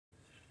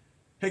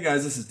Hey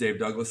guys, this is Dave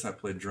Douglas. I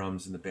play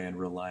drums in the band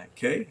Relient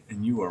K,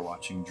 and you are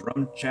watching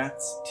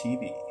DrumChats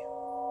TV.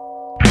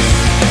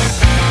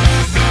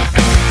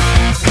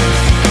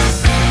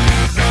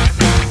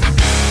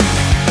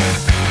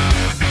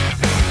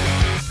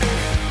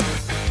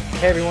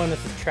 Hey everyone,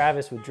 this is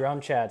Travis with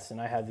DrumChats, and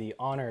I have the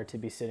honor to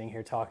be sitting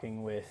here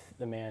talking with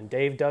the man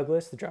Dave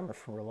Douglas, the drummer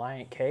from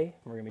Relient K.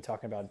 We're going to be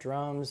talking about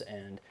drums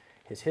and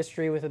his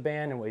history with the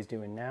band and what he's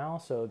doing now.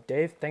 So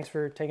Dave, thanks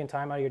for taking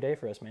time out of your day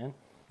for us, man.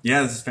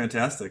 Yeah, this is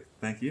fantastic.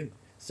 Thank you.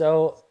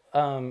 So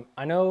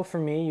I know for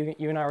me,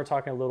 you and I were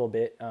talking a little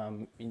bit,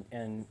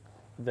 and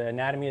the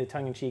Anatomy of the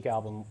Tongue-in-Cheek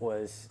album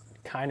was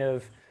kind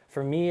of,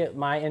 for me,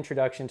 my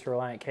introduction to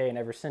Relient K, and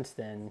ever since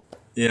then,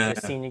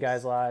 just seeing you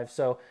guys live.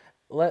 So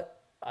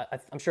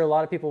I'm sure a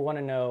lot of people want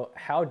to know,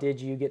 how did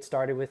you get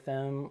started with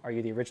them? Are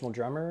you the original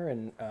drummer?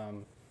 And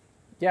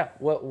yeah,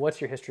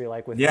 what's your history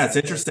like with them? Yeah, it's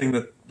interesting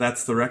that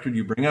that's the record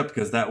you bring up,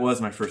 because that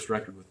was my first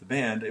record with the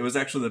band. It was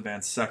actually the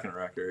band's second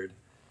record.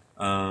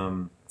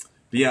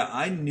 But yeah,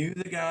 I knew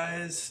the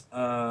guys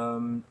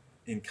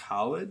in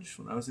college.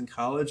 When I was in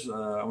college,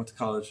 I went to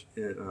college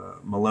at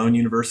Malone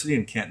University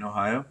in Canton,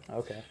 Ohio,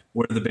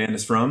 where the band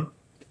is from.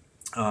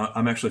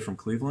 I'm actually from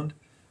Cleveland,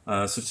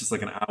 so it's just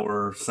like an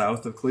hour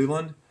south of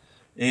Cleveland.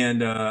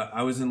 And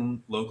I was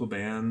in local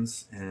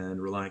bands,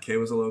 and Relient K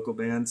was a local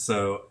band.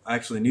 So I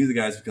actually knew the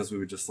guys because we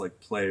would just like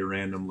play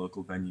random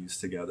local venues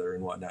together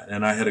and whatnot.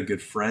 And I had a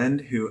good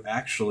friend who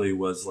actually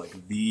was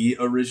like the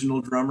original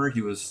drummer.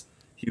 He was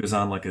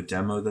on like a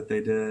demo that they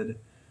did.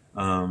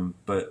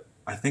 But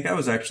I think I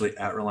was actually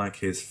at Relient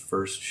K's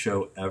first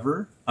show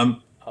ever.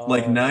 I'm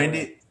like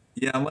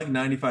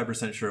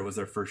 95% sure it was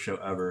their first show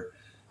ever.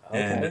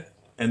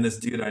 And this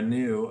dude I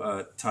knew,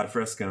 Todd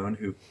Frescone,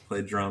 who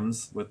played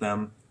drums with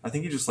them, I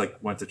think he just like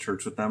went to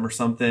church with them or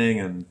something,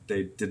 and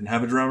they didn't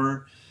have a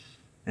drummer.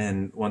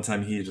 And one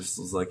time he just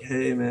was like,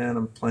 "Hey man,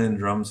 I'm playing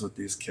drums with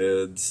these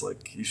kids.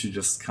 Like, you should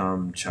just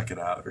come check it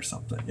out or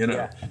something, you know?"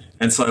 Yeah.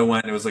 And so I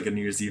went. It was like a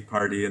New Year's Eve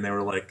party, and they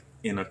were like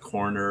in a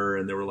corner,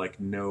 and there were like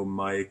no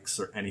mics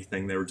or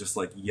anything. They were just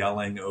like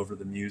yelling over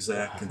the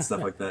music and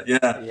stuff like that.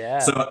 Yeah. Yeah.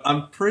 So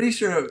I'm pretty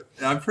sure it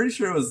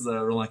was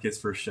Relient K's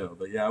first show,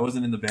 but yeah, I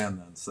wasn't in the band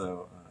then.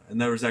 So and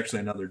there was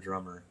actually another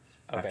drummer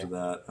after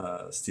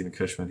that, Stephen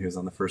Cushman, who was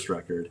on the first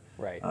record.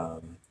 Right.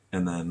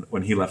 And then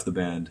when he left the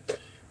band,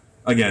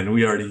 again,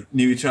 we already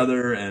knew each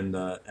other and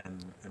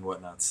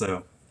whatnot.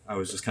 So I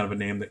was just kind of a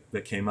name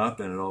that came up,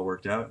 and it all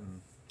worked out,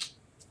 and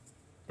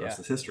the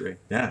rest is history.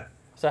 Yeah.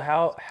 So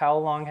how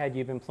long had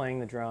you been playing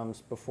the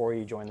drums before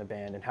you joined the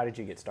band, and how did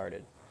you get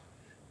started?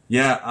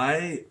 Yeah,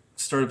 I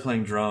started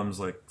playing drums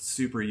like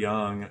super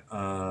young.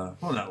 Well,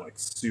 not like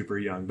super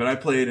young, but I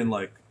played in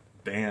like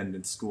band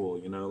in school,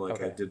 you know,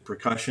 like I did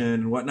percussion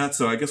and whatnot.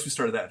 So I guess we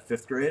started that in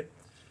 5th grade.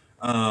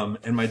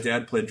 And my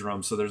dad played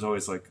drums, so there's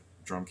always like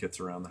drum kits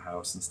around the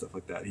house and stuff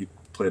like that. He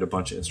played a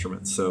bunch of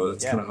instruments, so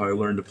that's kind of how I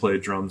learned to play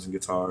drums and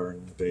guitar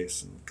and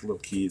bass and little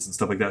keys and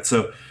stuff like that.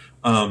 So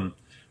but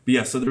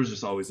yeah, so there was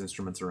just always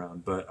instruments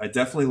around, but I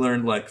definitely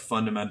learned like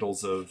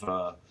fundamentals of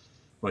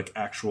like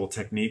actual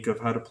technique of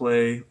how to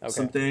play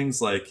some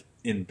things like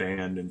in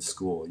band in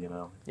school, you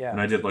know. And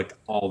I did like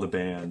all the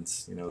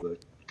bands, you know, the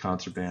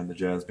concert band, the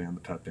jazz band,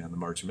 the pep band, the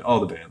marching band, all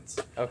the bands.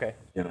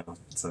 You know,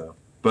 so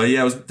but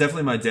yeah, it was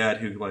definitely my dad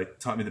who like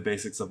taught me the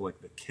basics of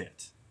like the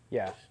kit.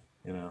 Yeah.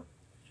 You know,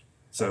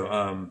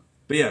 so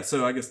but yeah,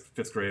 so I guess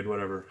 5th grade,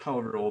 whatever,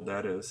 however old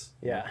that is.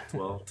 Yeah.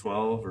 12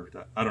 or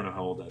I don't know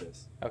how old that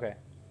is. Okay.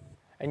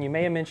 And you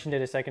may have mentioned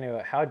it a second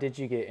ago. How did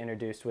you get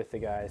introduced with the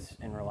guys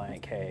in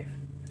Relient K?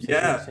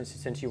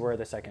 Since you were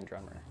the second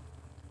drummer.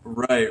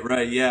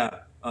 Right,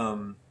 yeah.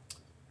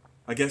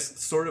 I guess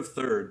sort of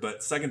third,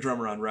 but second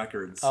drummer on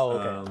records.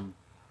 That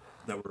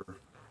were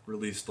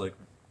released like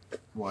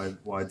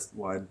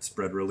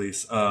widespread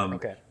release.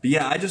 But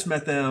yeah, I just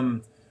met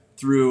them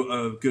through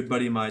a good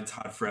buddy of mine,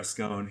 Todd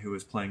Frescone, who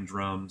was playing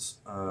drums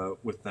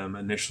with them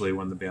initially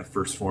when the band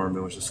first formed,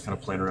 and was just kind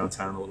of playing around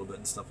town a little bit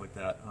and stuff like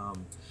that.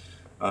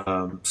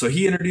 So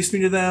he introduced me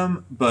to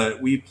them,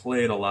 but we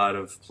played a lot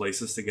of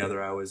places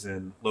together. I was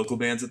in local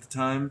bands at the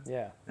time,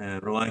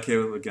 and Relient K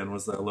again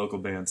was that local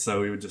band,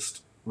 so we would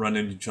just run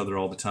into each other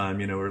all the time.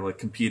 You know, we were like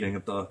competing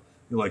at the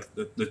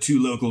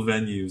 2 local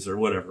venues or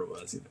whatever it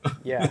was. You know?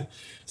 Yeah.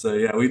 So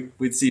yeah,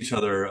 we'd see each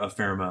other a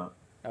fair amount.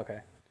 Okay.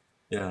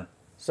 Yeah.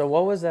 So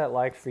what was that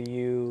like for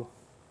you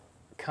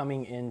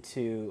coming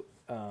into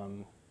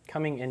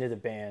the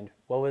band?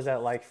 What was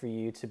that like for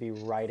you to be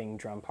writing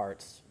drum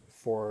parts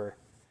for,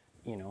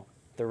 you know,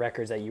 the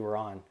records that you were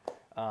on?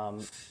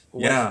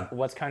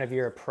 What's kind of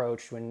your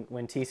approach when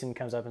Thiessen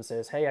comes up and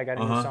says, "Hey, I got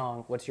a new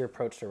song"? What's your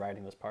approach to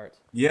writing those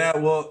parts? Yeah,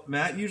 well,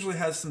 Matt usually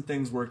has some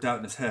things worked out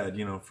in his head,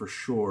 you know, for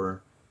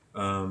sure.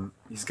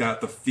 He's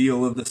got the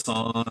feel of the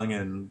song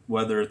and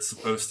whether it's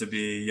supposed to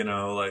be, you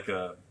know, like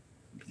a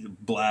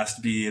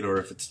blast beat or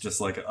if it's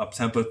just like an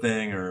up-tempo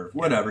thing or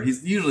whatever.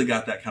 He's usually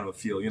got that kind of a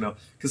feel, you know,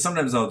 because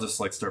sometimes I'll just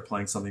like start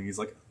playing something, he's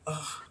like,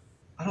 "Oh,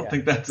 I don't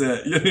think that's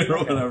it," you know,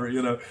 or whatever,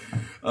 you know.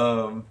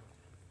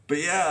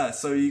 but yeah,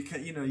 so you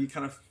can, you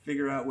kind of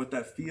figure out what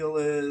that feel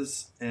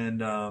is, and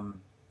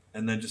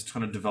then just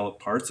kind of develop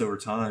parts over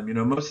time.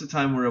 Most of the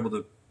time we're able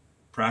to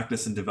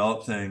practice and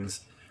develop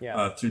things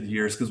Yeah. through the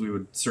years, because we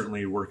would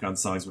certainly work on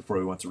songs before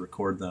we went to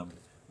record them.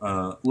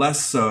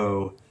 Less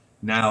so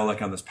now,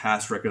 like on this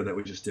past record that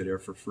we just did, Air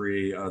for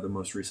Free, the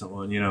most recent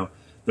one.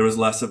 There was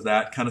less of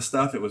that kind of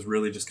stuff. It was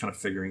really just kind of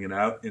figuring it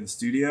out in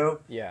studio.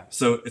 Yeah.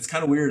 So it's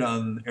kind of weird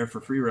on Air for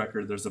Free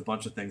record. There's a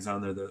bunch of things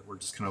on there that were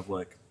just kind of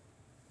like,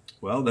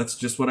 well, that's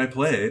just what I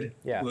played.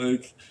 Yeah.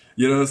 Like,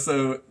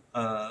 so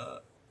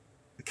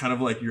kind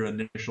of like your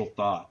initial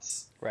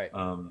thoughts. Right.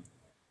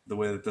 The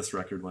way that this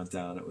record went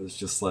down, it was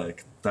just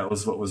like, that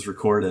was what was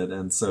recorded.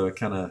 And so it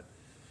kind of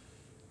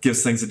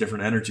gives things a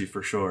different energy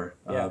for sure.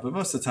 Yeah. But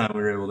most of the time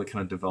we were able to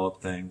kind of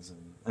develop things.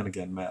 And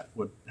again, Matt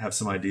would have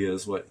some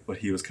ideas what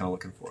he was kind of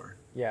looking for.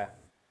 Yeah.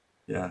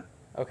 Yeah.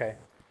 Okay.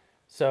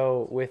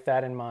 So with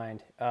that in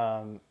mind,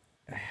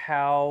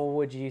 how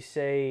would you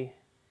say,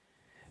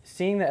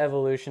 seeing the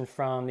evolution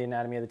from the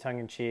Anatomy of the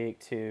Tongue-in-Cheek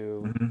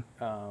to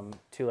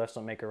Two Lefts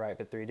Don't Make a Right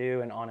But Three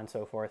Do, and on and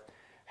so forth,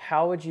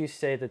 how would you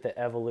say that the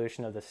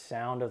evolution of the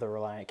sound of the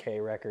Relient K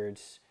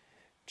records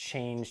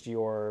changed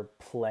your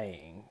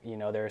playing?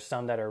 There are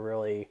some that are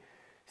really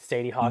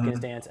Sadie Hawkins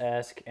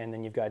dance-esque, and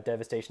then you've got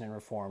Devastation and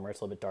Reform, where it's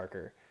a little bit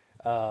darker.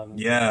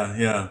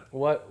 Yeah.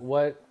 What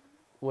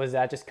was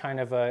that? Just kind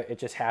of it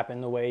just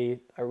happened the way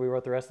we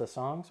wrote the rest of the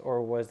songs,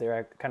 or was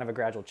there kind of a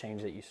gradual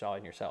change that you saw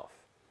in yourself?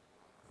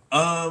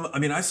 I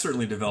mean, I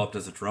certainly developed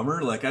as a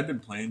drummer. Like, I'd been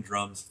playing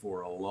drums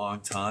for a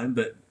long time,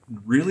 but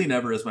really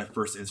never as my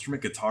first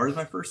instrument. Guitar is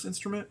my first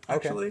instrument,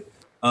 actually.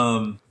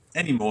 Okay.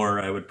 Anymore,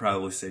 I would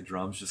probably say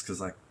drums, just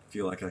because I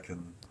feel like I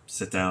can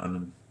sit down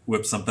and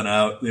whip something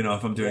out.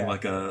 If I'm doing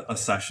like a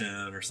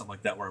session or something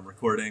like that where I'm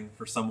recording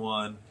for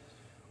someone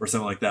or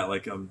something like that.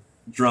 Like,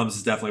 drums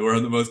is definitely where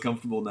I'm the most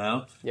comfortable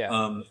now.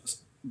 Yeah.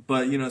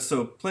 But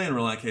so playing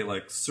Relient K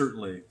like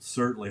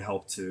certainly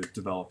helped to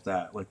develop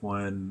that. Like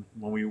when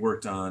we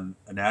worked on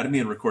Anatomy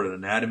and recorded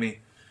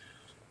Anatomy,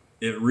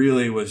 it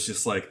really was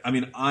just like, I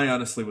mean, I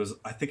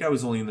think I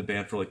was only in the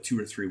band for like 2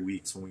 or 3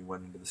 weeks when we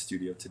went into the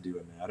studio to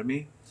do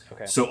Anatomy.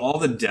 Okay. So all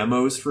the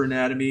demos for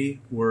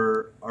Anatomy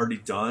were already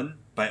done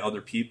by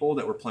other people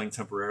that were playing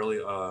temporarily.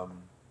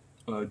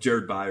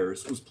 Jared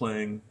Byers was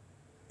playing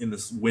in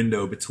this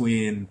window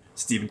between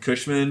Stephen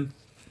Cushman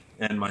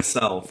and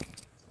myself.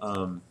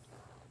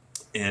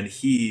 And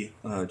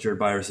Jared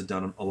Byers had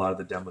done a lot of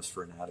the demos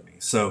for Anatomy.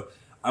 So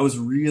I was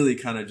really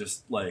kind of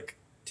just like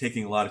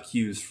taking a lot of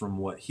cues from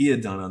what he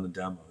had done on the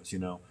demos,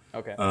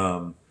 Okay.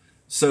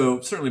 So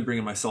certainly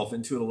bringing myself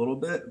into it a little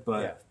bit,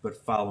 but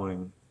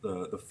following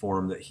the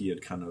form that he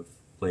had kind of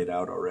laid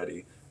out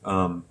already.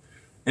 And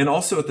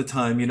also at the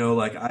time,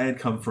 like I had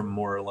come from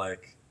more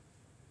like,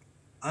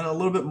 I don't know, a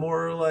little bit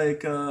more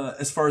like,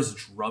 as far as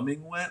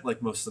drumming went,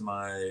 like most of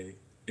my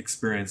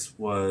experience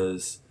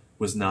was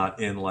not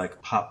in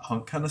like pop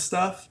punk kind of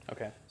stuff.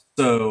 Okay.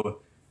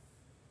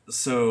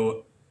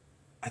 So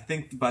I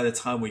think by the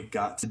time we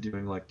got to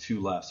doing like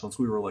Two Lefts, once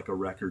we were like a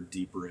record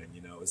deeper in,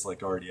 it was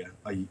like already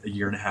a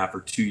year and a half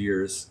or 2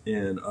 years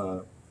in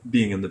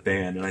being in the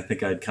band. And I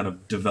think I'd kind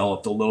of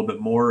developed a little bit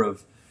more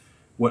of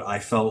what I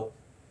felt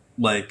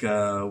like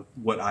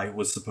what I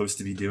was supposed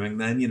to be doing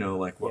then,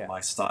 like what my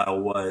style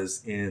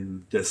was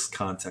in this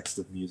context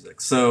of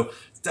music. So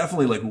it's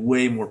definitely like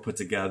way more put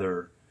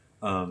together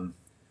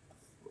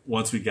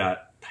once we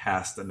got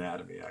past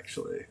Anatomy,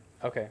 actually.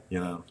 Okay.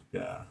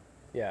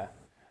 Yeah.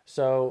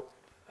 So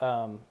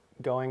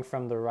going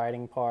from the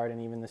writing part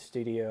and even the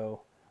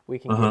studio, we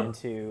can get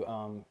into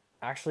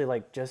actually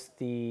like just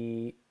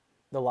the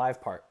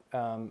live part.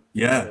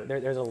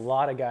 There's a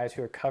lot of guys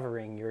who are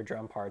covering your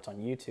drum parts on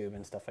YouTube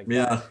and stuff like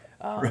that.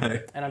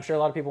 Right. And I'm sure a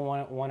lot of people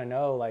want to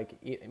know,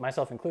 like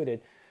myself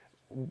included,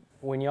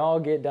 when y'all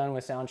get done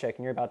with sound check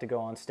and you're about to go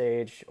on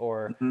stage,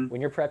 or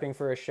when you're prepping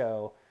for a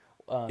show,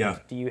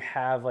 do you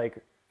have like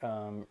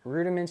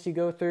rudiments you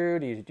go through?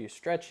 Do you do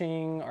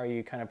stretching? Are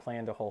you kind of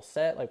playing the whole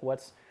set? Like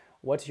what's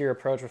your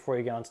approach before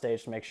you get on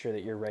stage to make sure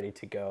that you're ready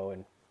to go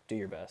and do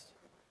your best?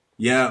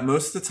 Yeah,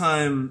 most of the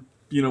time,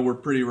 we're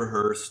pretty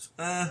rehearsed.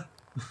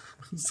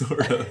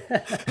 Sort of.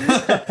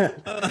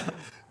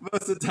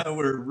 Most of the time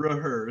we're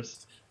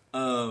rehearsed.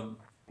 And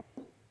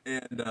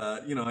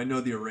I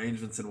know the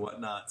arrangements and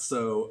whatnot.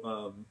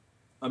 So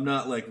I'm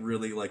not like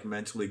really like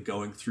mentally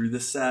going through the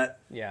set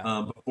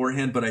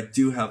beforehand, but I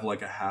do have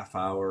like a half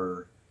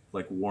hour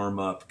like warm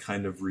up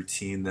kind of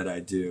routine that I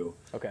do.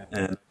 Okay.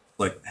 And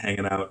like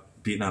hanging out,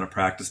 beating on a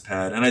practice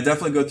pad. And I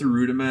definitely go through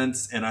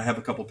rudiments, and I have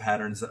a couple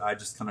patterns that I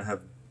just kind of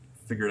have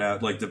figured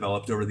out, like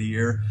developed over the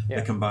year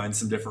that combine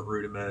some different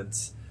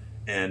rudiments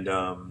and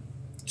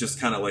just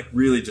kind of like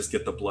really just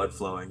get the blood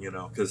flowing,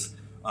 because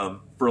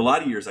for a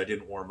lot of years I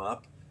didn't warm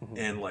up,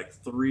 and like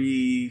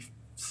 3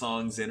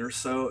 songs in or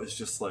so, it's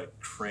just like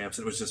cramps.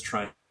 It was just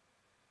trying.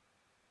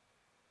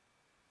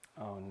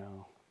 Oh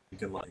no. You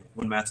can like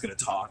when Matt's gonna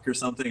talk or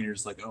something, and you're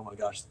just like, oh my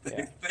gosh,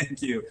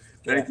 thank you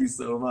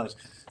so much.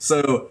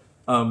 So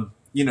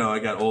I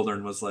got older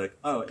and was like,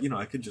 oh,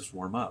 I could just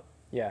warm up.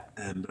 Yeah.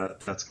 And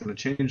that's going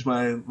to change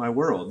my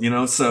world, you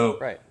know? So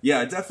Right. yeah,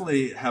 I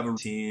definitely have a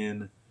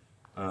routine,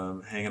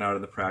 hanging out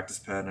in the practice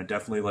pad. And I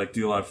definitely like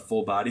do a lot of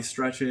full body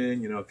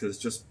stretching, you know, because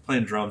just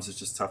playing drums is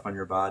just tough on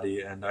your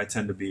body. And I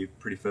tend to be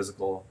pretty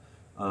physical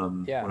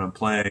Yeah. when I'm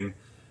playing.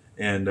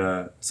 And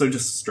so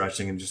just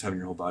stretching and just having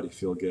your whole body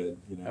feel good,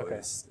 you know, Okay.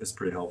 is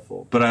pretty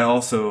helpful. But I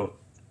also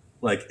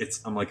like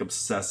I'm like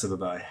obsessive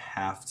about I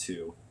have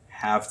to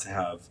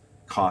have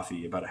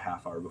coffee about a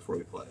half hour before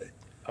we play.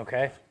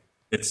 Okay.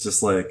 It's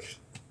just like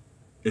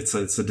it's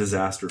a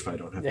disaster if I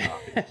don't have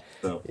coffee.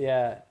 So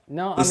Yeah.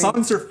 No, I the mean,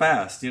 songs are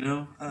fast, you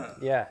know.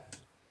 yeah.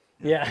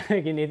 Yeah. Yeah.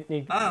 You need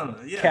I don't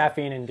know. Yeah,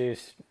 caffeine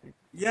induced.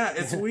 yeah.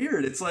 It's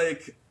weird. It's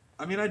like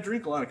I mean, I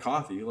drink a lot of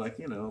coffee, like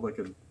you know, like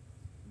a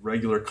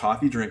regular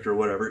coffee drinker or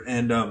whatever,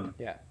 and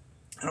Yeah.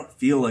 I don't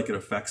feel like it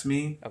affects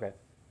me Okay.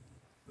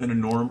 in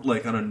a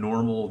on a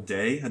normal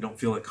day. I don't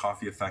feel like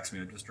coffee affects me.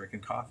 I'm just drinking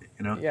coffee,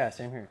 you know. Yeah.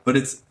 Same here. But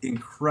it's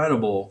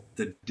incredible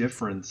the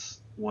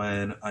difference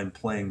when I'm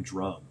playing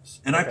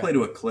drums, and I Okay. play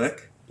to a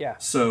click. Yeah.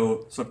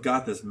 So I've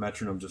got this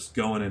metronome just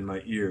going in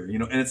my ear, you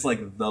know, and it's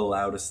like the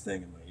loudest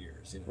thing in my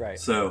ears, you know.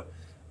 Right.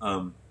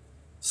 Um,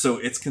 so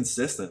it's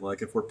consistent.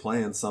 Like if we're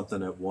playing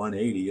something at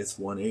 180, it's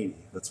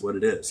 180. That's what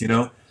it is, you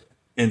know.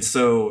 And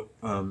so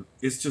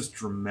it's just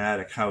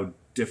dramatic how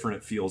different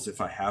it feels if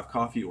I have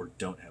coffee or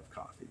don't have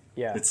coffee.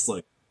 Yeah. It's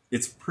like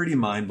it's pretty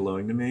mind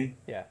blowing to me.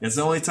 Yeah. It's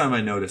the only time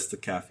I notice the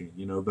caffeine,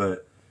 you know,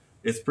 but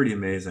it's pretty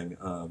amazing.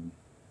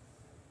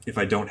 If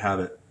I don't have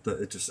it,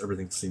 it just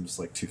everything seems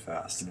like too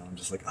fast. You know, I'm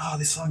just like, oh,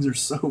 these songs are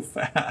so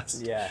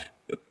fast. Yeah.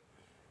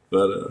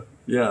 But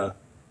yeah,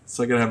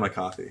 so I gotta have my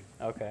coffee.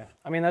 Okay.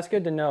 I mean, that's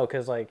good to know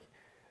because, like,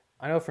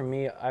 I know for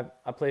me, I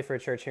play for a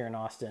church here in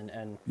Austin,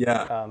 and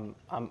Yeah,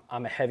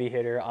 I'm a heavy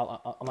hitter.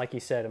 I'm like you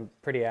said, I'm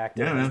pretty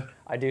active. yeah, man.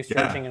 I do Yeah,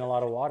 stretching and a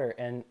lot of water,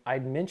 and I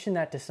mentioned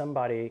that to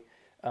somebody.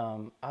 I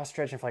was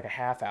stretching for like a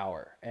half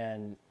hour,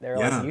 and they're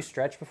like, yeah, "You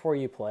stretch before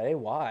you play?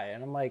 Why?"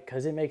 And I'm like,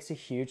 "Cause it makes a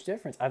huge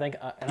difference." I think,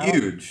 and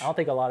huge. I don't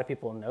think a lot of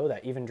people know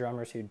that. Even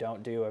drummers who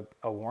don't do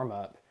a warm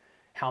up,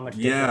 how much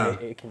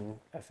different Yeah, it can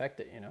affect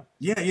it. You know?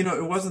 yeah. You know,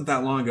 it wasn't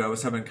that long ago. I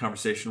was having a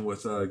conversation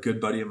with a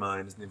good buddy of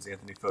mine. His name's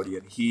Anthony Fodi,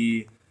 and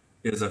he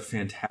is a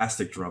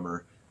fantastic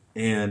drummer.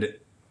 And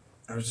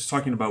I was just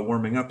talking about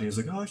warming up, and he was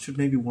like, "Oh, I should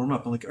maybe warm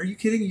up." I'm like, "Are you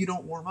kidding? You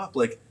don't warm up?"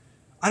 Like,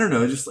 I don't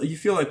know. Just you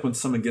feel like when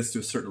someone gets to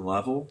a certain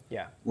level,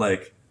 Yeah.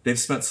 like they've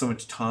spent so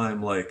much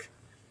time like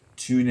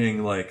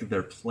tuning like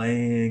their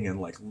playing and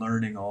like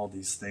learning all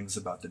these things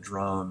about the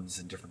drums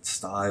and different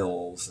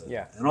styles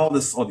Yeah. and all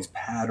these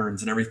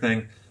patterns and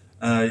everything.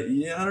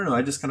 Yeah, I don't know.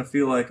 I just kind of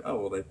feel like, oh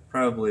well, they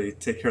probably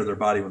take care of their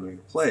body when they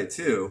play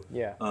too.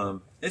 Yeah.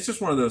 It's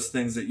just one of those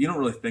things that you don't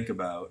really think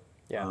about.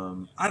 Yeah.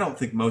 I don't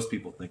think most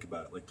people think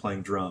about it, like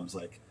playing drums,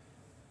 like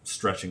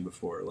stretching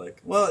before.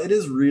 Like, well, it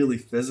is really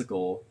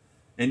physical,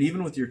 and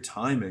even with your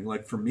timing,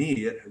 like for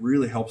me, it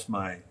really helps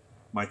my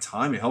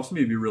time. It helps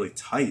me to be really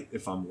tight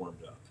if I'm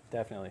warmed up.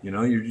 Definitely. You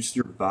know,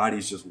 your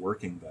body's just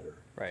working better.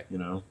 Right. You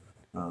know,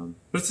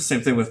 but it's the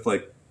same thing with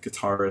like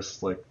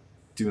guitarists, like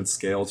doing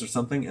scales or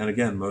something. And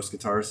again, most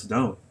guitarists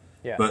don't.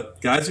 Yeah.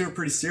 But guys who are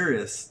pretty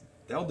serious,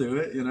 they'll do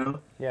it. You know.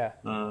 Yeah.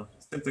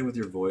 Same thing with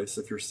your voice.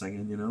 If you're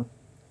singing, you know,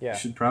 you Yeah.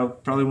 should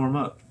probably warm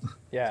up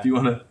Yeah. if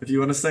you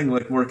wanna sing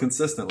like more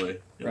consistently.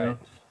 You Right. know.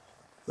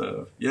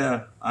 So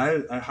yeah,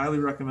 I highly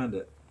recommend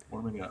it.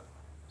 Warming up.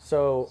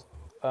 So,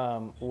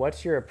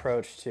 what's your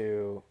approach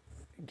to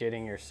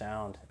getting your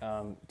sound?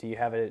 Do you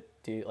have it?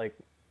 Do you like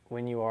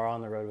when you are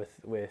on the road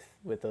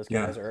with those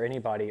Yeah. guys or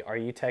anybody? Are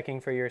you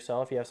teching for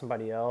yourself? You have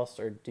somebody else,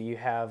 or do you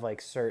have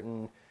like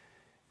certain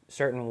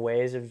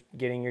ways of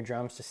getting your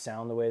drums to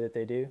sound the way that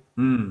they do?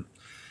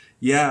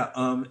 Yeah.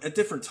 At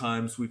different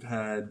times we've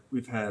had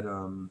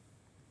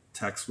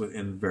techs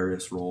within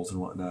various roles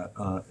and whatnot.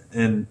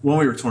 And when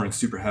we were touring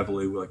super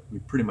heavily, we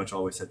pretty much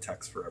always had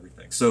techs for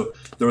everything. So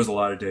there was a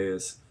lot of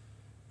days,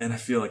 and I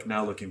feel like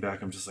now looking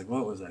back, I'm just like,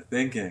 what was I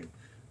thinking?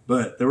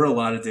 But there were a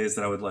lot of days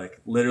that I would like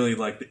literally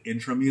like the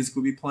intro music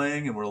would be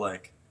playing, and we're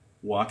like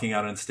walking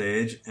out on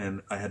stage,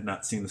 and I had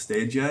not seen the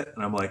stage yet,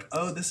 and I'm like,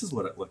 oh, this is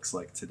what it looks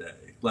like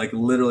today. Like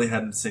literally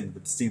hadn't seen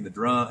the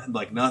drum,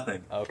 like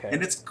nothing. Okay.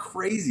 And it's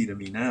crazy to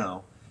me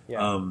now.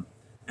 Yeah.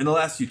 In the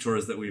last few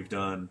tours that we've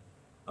done,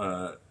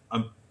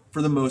 I'm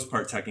for the most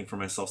part teching for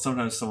myself.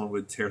 Sometimes someone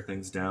would tear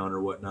things down or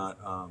whatnot,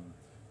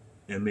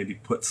 and maybe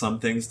put some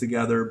things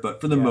together. But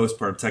for the Yeah. most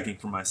part, I'm teching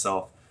for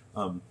myself.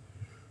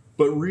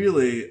 But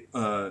really,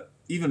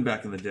 even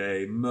back in the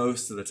day,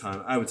 most of the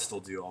time, I would still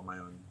do all my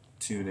own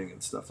tuning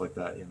and stuff like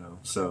that. You know,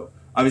 so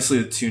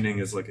obviously the tuning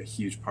is like a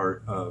huge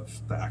part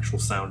of the actual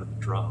sound of the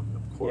drum,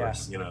 of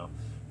course. Yeah. You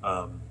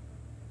know.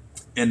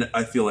 And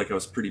I feel like I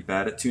was pretty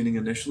bad at tuning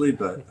initially,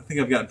 but I think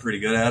I've gotten pretty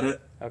good at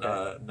it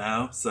Okay.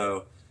 now.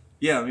 So,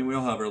 yeah, I mean, we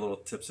all have our little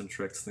tips and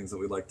tricks, things that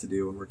we like to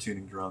do when we're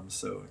tuning drums.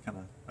 So,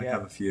 I Yeah.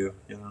 have a few,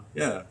 you know.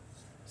 Yeah,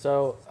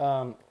 So,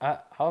 I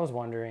was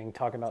wondering,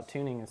 talking about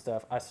tuning and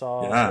stuff. I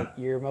saw yeah, like,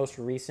 your most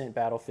recent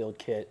Battlefield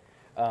kit.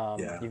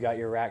 yeah, You got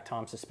your rack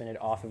tom suspended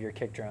off of your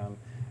kick drum,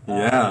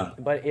 yeah.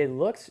 but it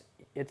looks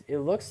it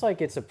looks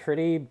like it's a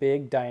pretty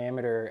big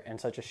diameter and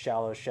such a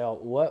shallow shell.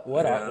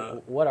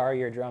 What are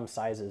your drum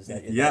sizes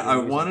that yeah, that I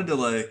you're using? wanted to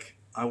like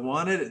I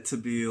wanted it to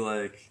be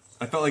like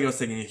I felt like I was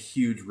taking a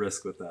huge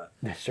risk with that.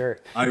 Sure.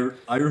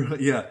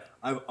 Yeah,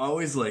 I've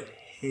always like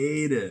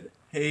hated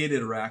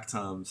rack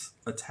toms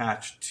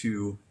attached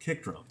to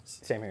kick drums.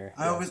 Same here.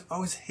 I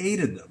always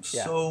hated them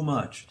Yeah. so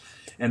much,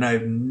 and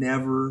I've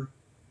never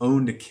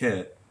owned a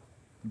kit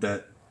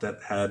that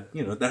had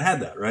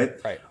that,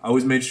 right. Right. I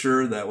always made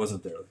sure that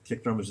wasn't there. The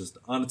kick drum was just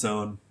on its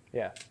own,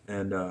 Yeah.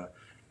 and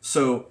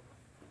so,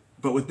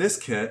 but with this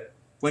kit,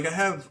 like I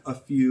have a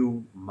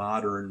few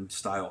modern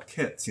style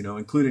kits,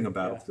 including a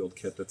Battlefield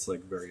kit that's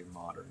like very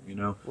modern,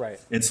 Right.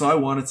 And so I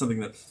wanted something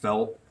that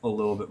felt a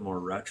little bit more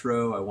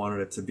retro. I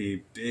wanted it to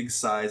be big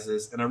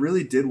sizes, and I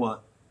really did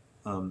want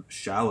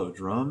shallow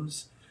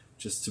drums,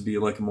 just to be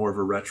like more of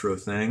a retro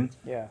thing.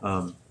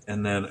 Yeah.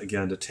 And then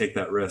again, to take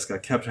that risk, I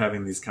kept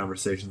having these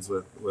conversations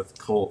with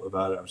Colt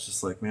about it. I was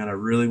just like, man, I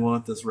really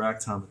want this rack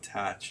tom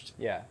attached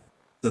Yeah.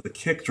 to the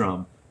kick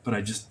drum, but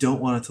I just don't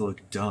want it to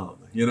look dumb.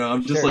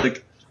 I'm just Sure.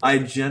 like, I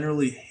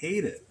generally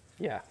hate it.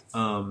 Yeah.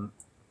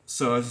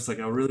 So I was just like,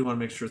 I really want to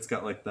make sure it's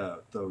got like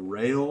the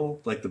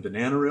rail, like the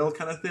banana rail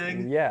kind of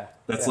thing. Yeah.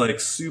 That's yeah.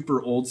 like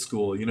super old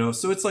school,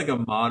 So it's like a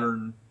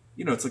modern,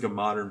 it's like a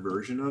modern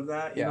version of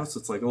that, Yeah. So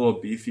it's like a little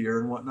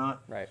beefier and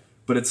whatnot. Right.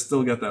 But it's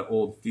still got that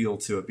old feel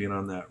to it, being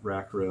on that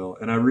rack rail.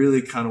 And I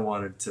really kind of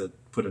wanted to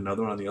put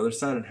another one on the other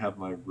side and have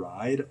my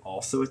ride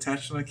also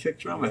attached to my kick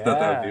drum. I thought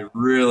that would be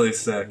really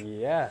sick.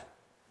 Yeah.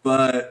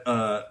 But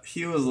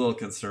he was a little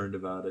concerned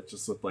about it,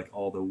 just with like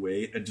all the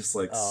weight and just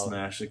like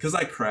smash it. Because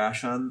I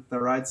crash on the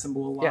ride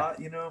cymbal a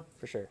lot,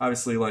 For sure.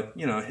 Obviously, like,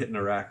 hitting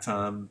a rack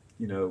tom,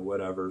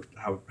 whatever,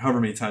 however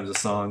many times a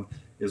song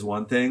is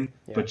one thing.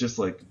 Yeah. But just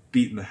like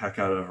beating the heck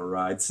out of a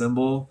ride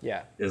cymbal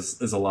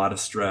is a lot of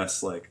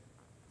stress, like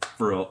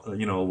for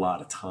a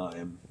lot of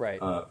time, Right.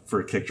 For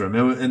a kick drum.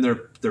 And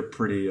they're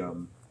pretty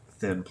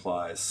thin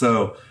plies.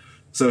 So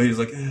he's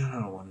like, I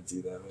don't want to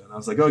do that, man. I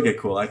was like, okay,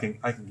 cool. I can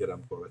get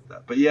on board with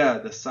that. But yeah,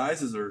 the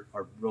sizes are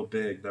real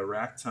big. The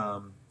rack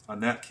tom on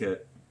that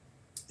kit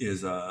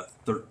is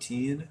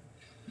 13.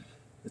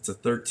 It's a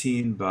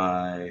 13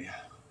 by,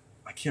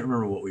 I can't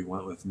remember what we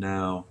went with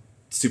now.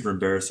 Super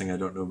embarrassing. I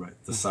don't know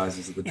the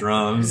sizes of the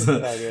drums.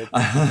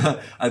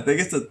 I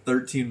think it's a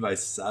 13 by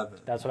 7.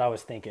 That's what I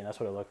was thinking. That's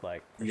what it looked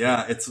like.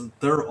 Yeah,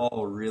 they're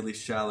all really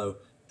shallow.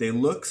 They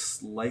look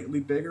slightly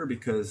bigger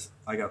because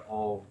I got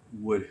all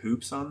wood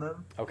hoops on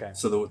them. Okay.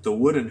 So the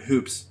wooden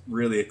hoops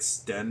really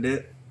extend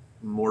it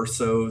more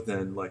so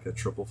than like a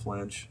triple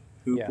flange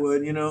hoop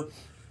would,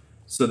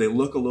 So they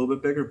look a little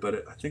bit bigger,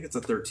 but I think it's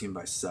a 13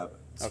 by 7.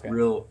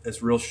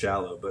 It's real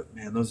shallow, but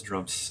man, those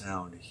drums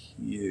sound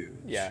huge.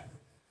 Yeah.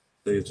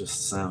 They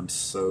just sound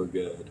so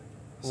good.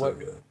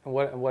 Good.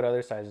 What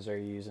other sizes are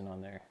you using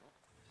on there?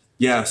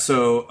 Yeah,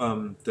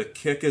 so the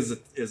kick is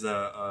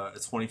a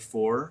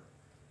 24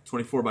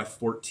 by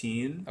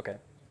 14. Okay.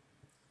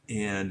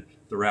 And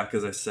the rack,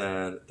 as I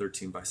said,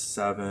 13 by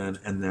 7.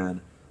 And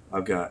then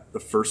I've got the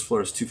first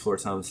floor is 2 floor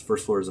toms. The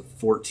first floor is a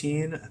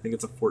 14. I think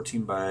it's a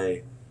 14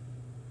 by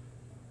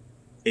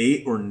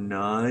 8 or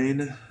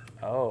 9.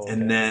 Oh, okay.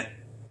 And then,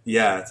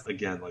 yeah, it's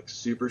again like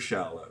super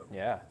shallow.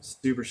 Yeah.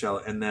 Super shallow.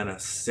 And then a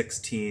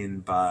 16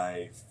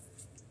 by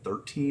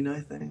 13,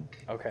 I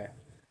think. Okay.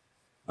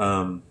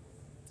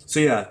 So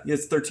yeah,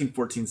 it's 13,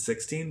 14,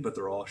 16, but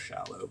they're all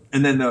shallow.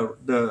 And then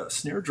the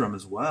snare drum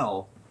as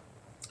well,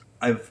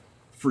 I've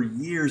for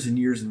years and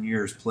years and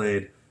years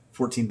played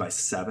 14 by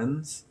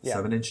 7s,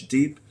 7-inch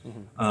deep.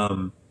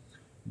 Mm-hmm.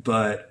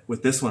 But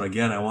with this one,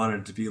 again, I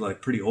wanted it to be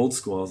like pretty old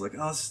school. I was like,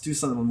 let's do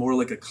something more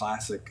like a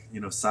classic,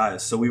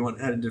 size. So we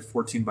went ahead and did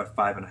 14 by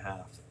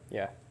 5.5.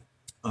 Yeah.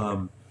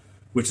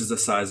 Which is the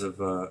size of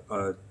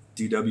a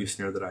DW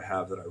snare that I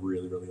have that I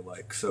really, really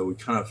like. So we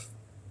kind of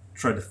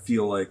tried to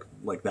feel like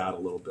that a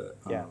little bit.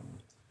 Yeah.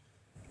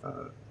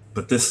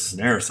 But this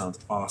snare sounds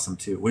awesome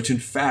too, which in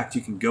fact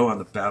you can go on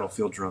the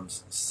Battlefield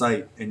Drums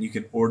site and you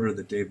can order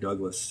the Dave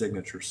Douglas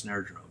signature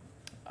snare drum.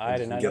 I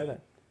did not know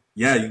that.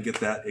 Yeah, you can get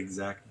that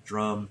exact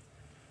drum,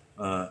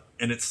 and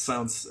it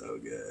sounds so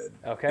good.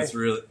 Okay. It's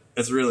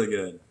really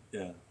good.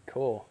 Yeah.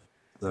 Cool.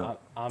 So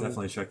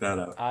definitely check that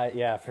out.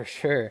 Yeah, for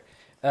sure.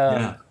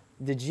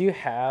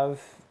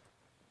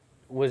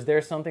 Was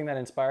there something that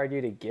inspired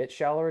you to get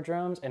shallower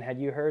drums? And had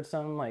you heard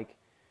some like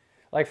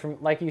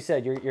you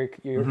said, you're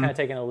mm-hmm. kind of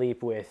taking a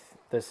leap with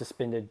the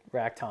suspended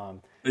rack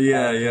tom.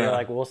 Yeah. You're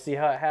like, we'll see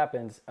how it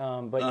happens.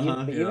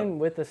 Even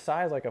with the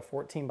size, like a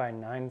 14 by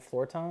 9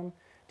 floor tom,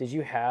 did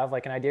you have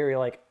like an idea where you're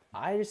like,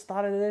 I just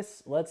thought of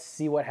this, let's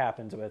see what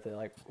happens with it?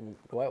 Like,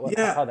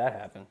 how'd that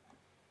happen?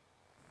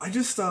 I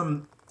just,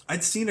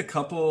 I'd seen a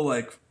couple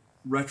like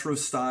retro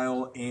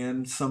style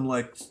and some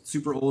like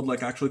super old,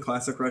 like actually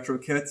classic retro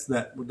kits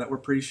that were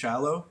pretty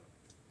shallow.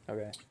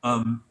 Okay.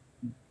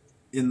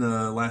 In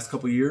the last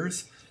couple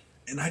years,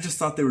 and I just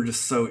thought they were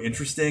just so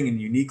interesting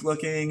and unique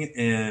looking,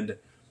 and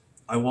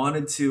I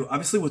wanted to,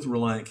 obviously with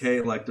Relient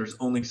K, like there's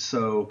only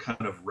so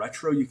kind of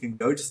retro you can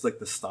go, just like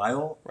the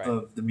style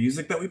of the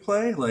music that we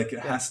play. Like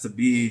it has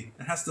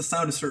to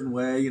sound a certain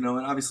way, you know,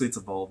 and obviously it's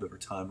evolved over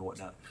time and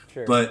whatnot.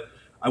 Sure. But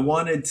I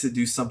wanted to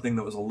do something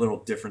that was a little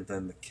different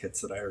than the kits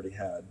that I already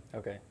had.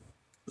 Okay.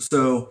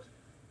 So,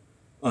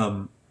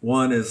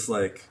 one is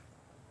like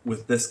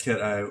with this kit,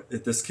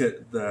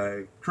 that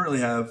I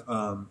currently have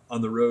on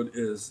the road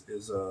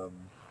is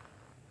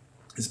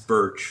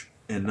birch.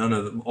 And none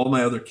of them, all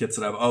my other kits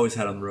that I've always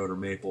had on the road are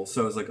maple.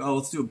 So I was like, oh,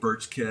 let's do a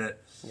birch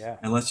kit. Yeah.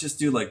 And let's just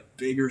do like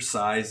bigger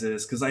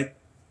sizes. Cause I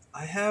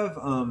have,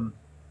 a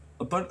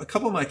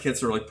couple of my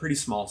kits are like pretty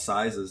small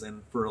sizes.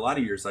 And for a lot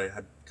of years I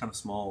had kind of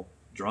small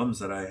drums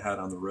that I had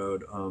on the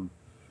road.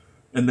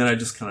 And then I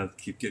just kind of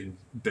keep getting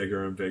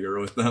bigger and bigger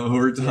with them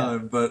over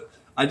time. Yeah. But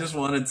I just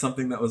wanted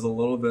something that was a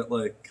little bit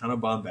like kind of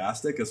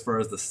bombastic as far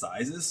as the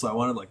sizes. So I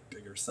wanted like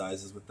bigger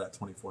sizes with that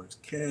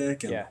 24-inch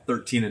kick and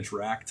 13-inch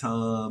rack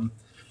tom.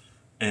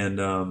 And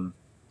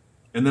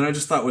then I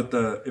just thought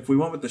if we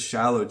went with the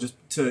shallow, just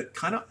to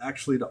kind of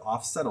actually to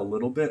offset a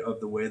little bit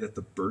of the way that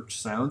the birch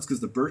sounds,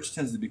 because the birch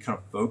tends to be kind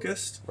of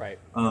focused. Right.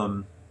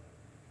 And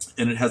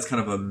it has kind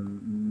of a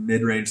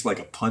mid-range, like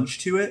a punch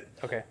to it.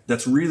 Okay.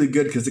 That's really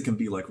good because it can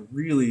be like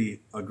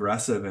really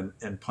aggressive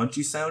and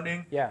punchy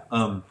sounding. Yeah.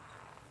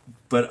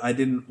 But I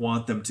didn't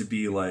want them to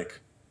be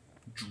like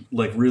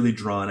really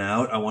drawn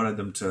out. I wanted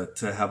them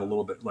to have a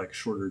little bit like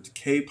shorter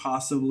decay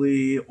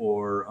possibly,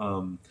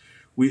 or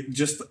we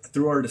just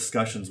through our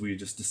discussions we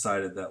just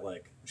decided that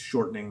like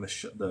shortening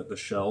the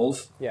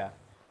shells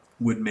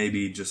would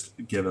maybe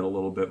just give it a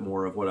little bit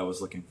more of what I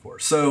was looking for.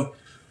 So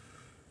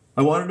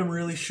I wanted them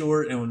really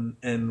short,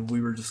 and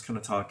we were just kind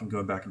of talking,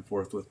 going back and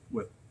forth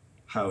with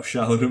how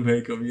shallow to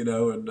make them, you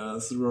know, and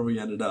this is where we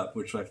ended up,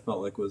 which I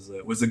felt like was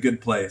a good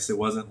place. It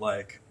wasn't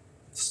like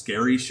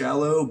scary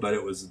shallow, but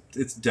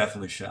it's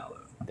definitely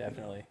shallow.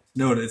 Definitely.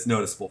 No, it's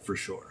noticeable for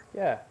sure.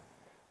 Yeah.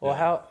 Well,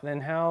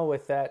 how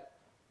with that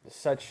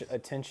such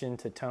attention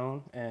to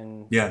tone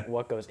and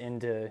what goes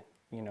into,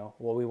 you know,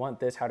 well, we want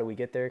this, how do we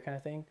get there kind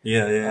of thing.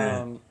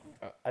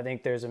 I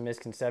think there's a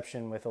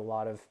misconception with a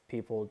lot of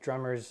people,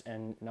 drummers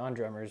and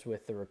non-drummers,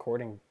 with the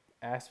recording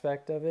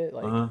aspect of it.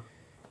 Like,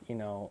 you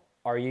know,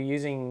 are you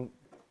using,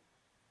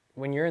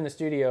 when you're in the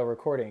studio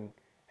recording,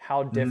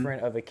 how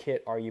different of a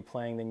kit are you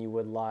playing than you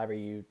would live? Are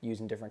you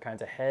using different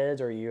kinds of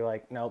heads, or are you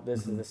like, nope,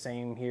 this is the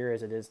same here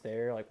as it is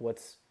there? Like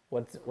what's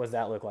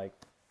that look like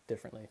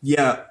differently?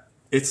 Yeah.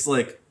 It's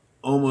like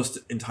almost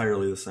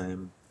entirely the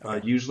same.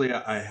 Okay. Usually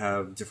I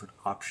have different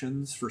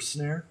options for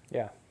snare.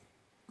 Yeah.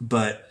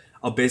 But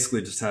I'll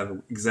basically just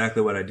have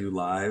exactly what I do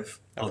live.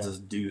 Okay. I'll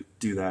just do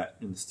that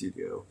in the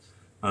studio.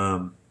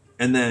 And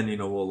then, you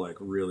know, we'll like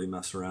really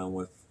mess around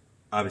with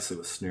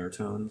snare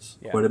tones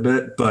quite a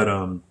bit.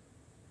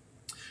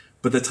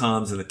 But the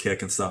toms and the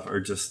kick and stuff are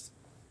just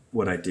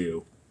what I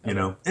do, you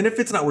know. And if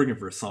it's not working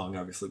for a song,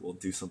 obviously we'll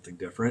do something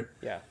different.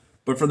 Yeah.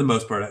 But for the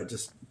most part, I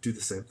just do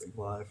the same thing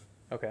live.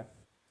 Okay.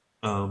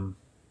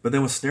 But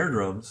then with snare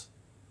drums,